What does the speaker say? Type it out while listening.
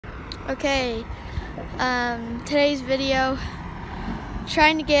Okay, today's video,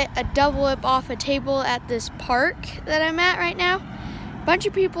 trying to get a double whip off a table at this park that I'm at right now. A bunch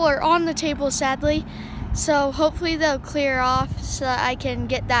of people are on the table, sadly, so hopefully they'll clear off so that I can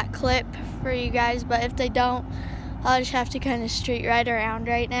get that clip for you guys, but if they don't, I'll just have to kind of street ride around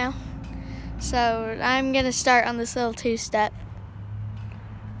right now. So I'm gonna start on this little two-step.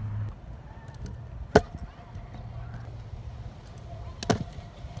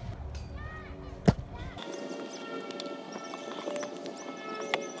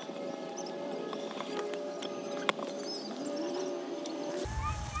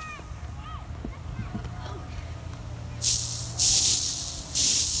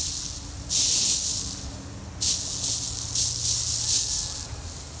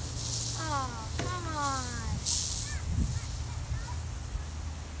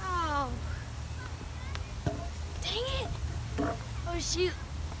 Oh shoot.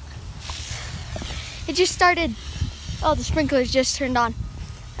 It just started. Oh, the sprinklers just turned on.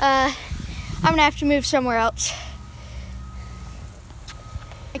 I'm gonna have to move somewhere else.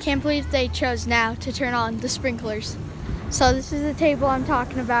 I can't believe they chose now to turn on the sprinklers. So this is the table I'm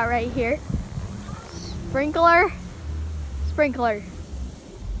talking about right here. Sprinkler, sprinkler.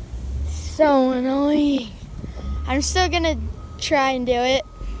 So annoying. I'm still gonna try and do it.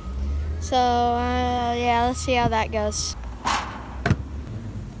 So yeah, let's see how that goes.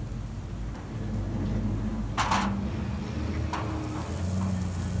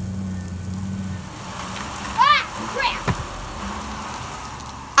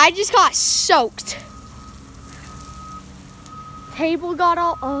 I just got soaked. Table got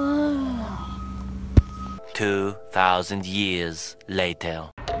all, 2,000 years later.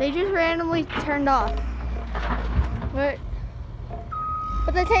 They just randomly turned off. But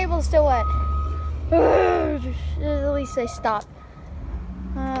the table's still wet. At least they stopped.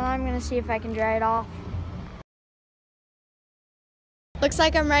 I'm gonna see if I can dry it off. Looks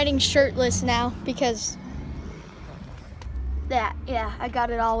like I'm riding shirtless now because yeah, I got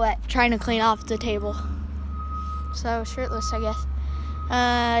it all wet trying to clean off the table. So shirtless, I guess.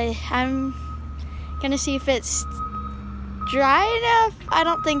 I'm gonna see if it's dry enough. I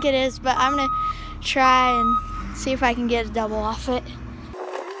don't think it is, but I'm gonna try and see if I can get a double off it.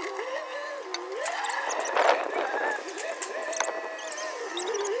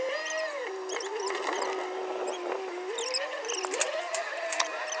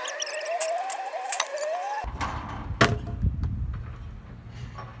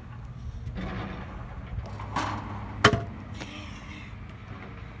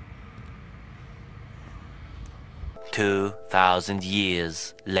 Two 2,000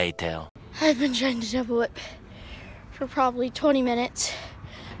 years later. I've been trying to double whip for probably 20 minutes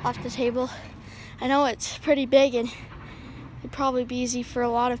off the table. I know it's pretty big and it'd probably be easy for a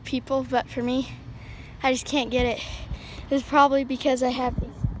lot of people, but for me, I just can't get it. It's probably because I have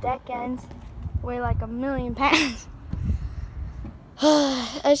these deck ends weigh like 1,000,000 pounds.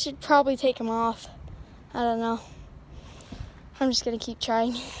 I should probably take them off. I don't know. I'm just gonna keep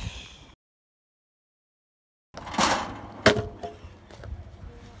trying.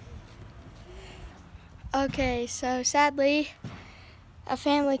 Okay, so sadly, a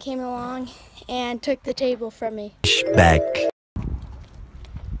family came along and took the table from me. Back.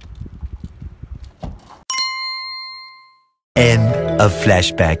 End of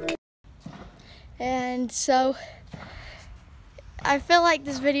flashback. And so, I feel like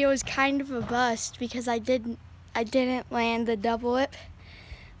this video is kind of a bust because I didn't land the double whip,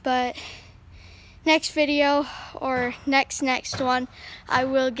 but next video or next one, I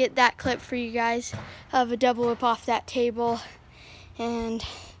will get that clip for you guys of a double whip off that table. And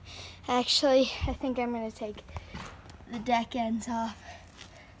actually, I think I'm gonna take the deck ends off.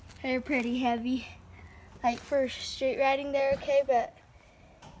 They're pretty heavy. Like for street riding, they're okay, but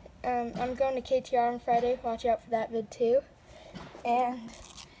I'm going to KTR on Friday. Watch out for that vid too. And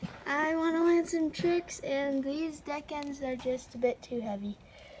I want to land some tricks, and these deck ends are just a bit too heavy.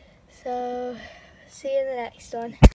 So see you in the next one.